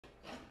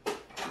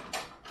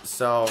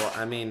So,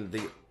 I mean,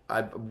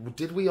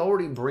 did we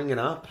already bring it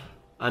up?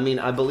 I mean,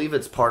 I believe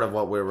it's part of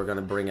what we were going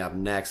to bring up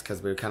next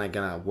because we were kind of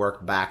going to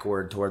work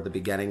backward toward the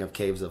beginning of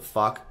Caves of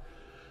Fuck.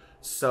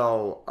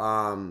 So,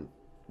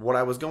 what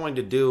I was going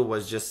to do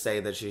was just say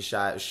that she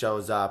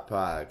shows up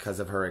because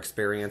of her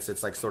experience.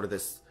 It's like sort of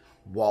this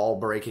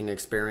wall-breaking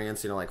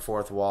experience, you know, like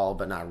fourth wall,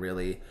 but not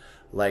really.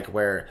 Like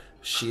where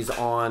she's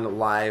on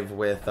live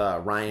with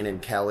Ryan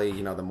and Kelly,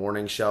 you know, the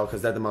morning show,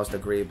 because they're the most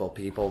agreeable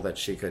people that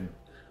she could,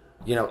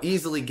 you know,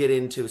 easily get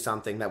into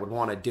something that would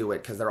want to do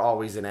it, because they're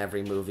always in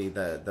every movie,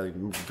 the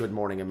Good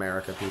Morning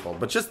America people.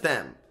 But just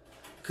them,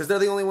 because they're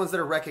the only ones that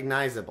are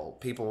recognizable,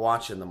 people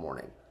watch in the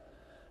morning.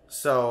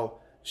 So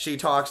she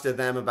talks to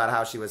them about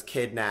how she was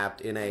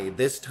kidnapped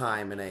this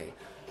time in a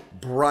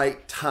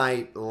bright,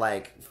 tight,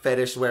 like,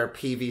 fetish wear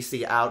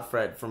PVC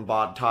outfit from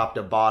top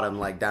to bottom,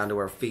 like, down to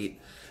her feet.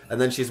 And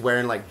then she's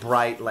wearing, like,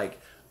 bright,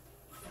 like,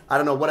 I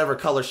don't know, whatever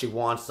color she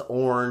wants,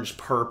 orange,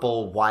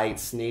 purple, white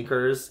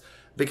sneakers.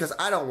 Because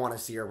I don't want to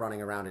see her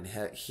running around in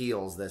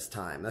heels this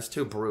time. That's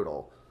too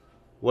brutal.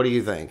 What do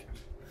you think?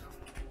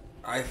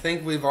 I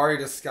think we've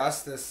already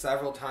discussed this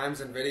several times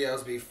in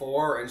videos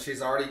before, and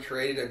she's already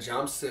created a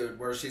jumpsuit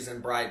where she's in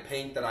bright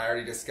pink that I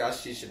already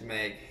discussed she should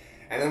make.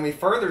 And then we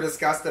further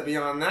discussed it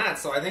beyond that,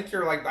 so I think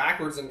you're, like,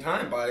 backwards in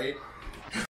time, buddy.